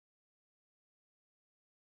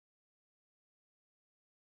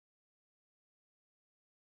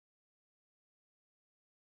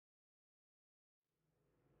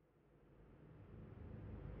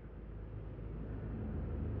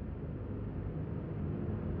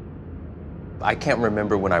I can't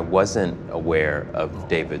remember when I wasn't aware of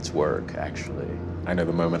David's work, actually. I know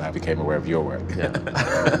the moment I became aware of your work. Yeah.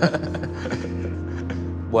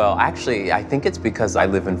 Well, actually, I think it's because I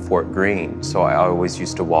live in Fort Greene, so I always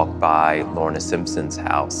used to walk by Lorna Simpson's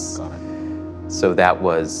house. Got it. So that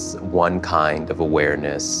was one kind of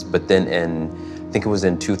awareness. But then I think it was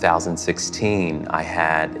in 2016, I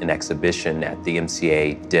had an exhibition at the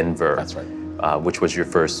MCA Denver. That's right. Which was your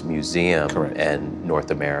first museum Correct. in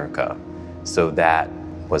North America. So that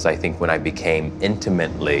was, I think, when I became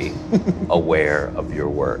intimately aware of your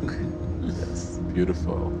work. Yes.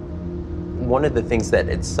 Beautiful. One of the things that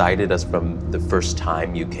excited us from the first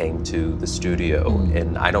time you came to the studio,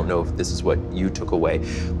 and I don't know if this is what you took away,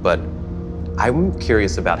 but I'm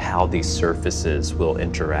curious about how these surfaces will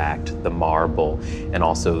interact, the marble and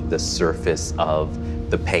also the surface of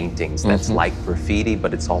the paintings that's like graffiti,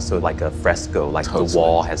 but it's also like a fresco, like Totally. the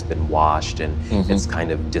wall has been washed and it's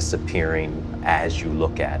kind of disappearing as you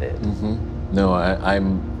look at it. No,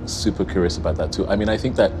 I'm super curious about that too. I mean, I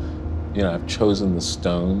think that, I've chosen the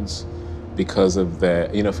stones because of their,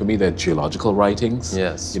 for me, they're geological writings.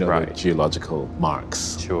 Yes, they're right. geological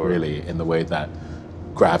marks, Sure. really, in the way that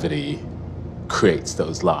gravity creates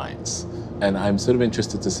those lines. And I'm sort of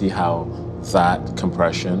interested to see how that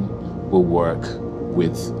compression will work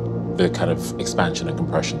with the kind of expansion and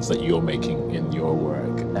compressions that you're making in your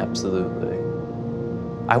work. Absolutely.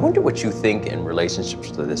 I wonder what you think in relationship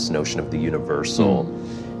to this notion of the universal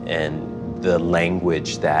and the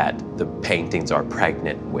language that the paintings are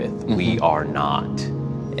pregnant with. We are not.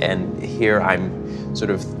 And here I'm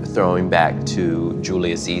sort of throwing back to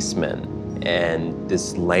Julius Eastman and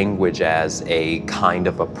this language as a kind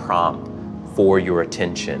of a prompt for your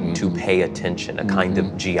attention, to pay attention, a kind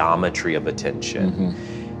of geometry of attention.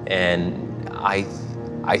 And I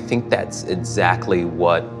think that's exactly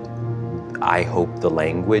what I hope the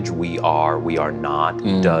language we are not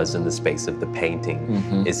does in the space of the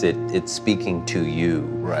painting. Is it's speaking to you.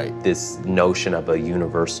 Right. This notion of a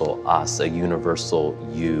universal us, a universal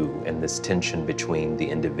you, and this tension between the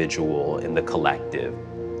individual and the collective.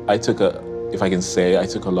 I took if I can say, I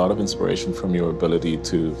took a lot of inspiration from your ability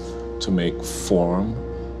to make form,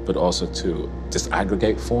 but also to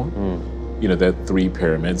disaggregate form. There are 3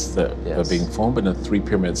 pyramids that are being formed, but the 3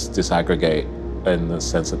 pyramids disaggregate in the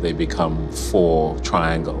sense that they become 4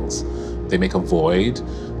 triangles. They make a void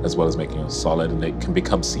as well as making a solid, and they can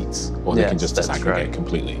become seats, or they can just disaggregate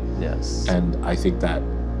completely. Yes. And I think that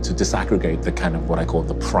to disaggregate the kind of what I call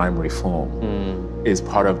the primary form is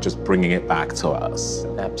part of just bringing it back to us.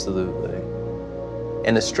 Absolutely.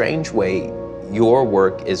 In a strange way, your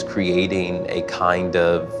work is creating a kind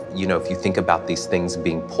of, if you think about these things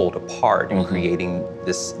being pulled apart and creating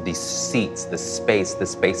these seats, the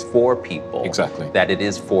space for people. Exactly. That it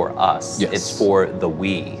is for us. Yes. It's for the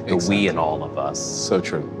we in all of us. So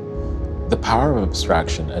true. The power of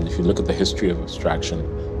abstraction, and if you look at the history of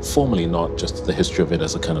abstraction, formally not just the history of it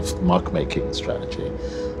as a kind of mark-making strategy,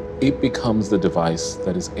 it becomes the device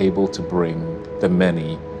that is able to bring the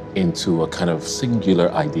many into a kind of singular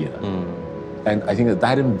idea. And I think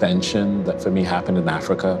that invention that for me happened in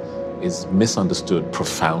Africa is misunderstood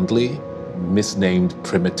profoundly, misnamed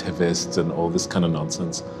primitivist and all this kind of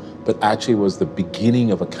nonsense, but actually was the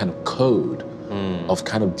beginning of a kind of code of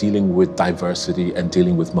kind of dealing with diversity and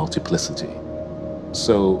dealing with multiplicity.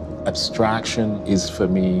 So abstraction is for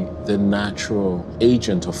me the natural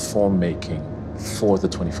agent of form making for the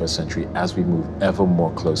 21st century as we move ever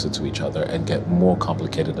more closer to each other and get more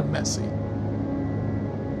complicated and messy.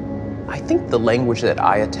 I think the language that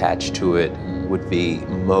I attach to it would be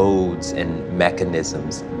modes and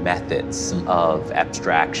mechanisms, methods of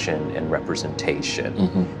abstraction and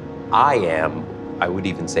representation. I would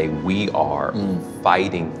even say we are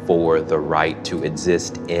fighting for the right to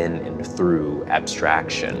exist in and through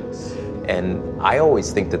abstraction. And I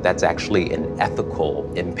always think that that's actually an ethical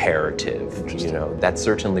imperative. That's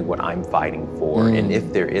certainly what I'm fighting for. And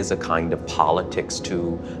if there is a kind of politics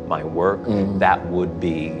to my work, that would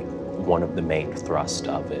be one of the main thrust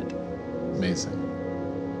of it. Amazing.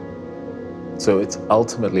 So it's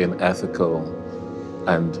ultimately an ethical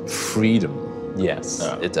and freedom. Yes,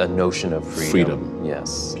 it's a notion of freedom.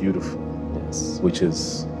 Yes. Beautiful. Yes. Which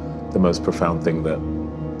is the most profound thing that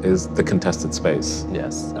is the contested space.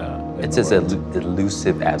 Yes. It's as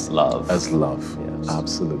elusive as love. As love. Yes.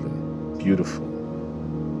 Absolutely. Beautiful.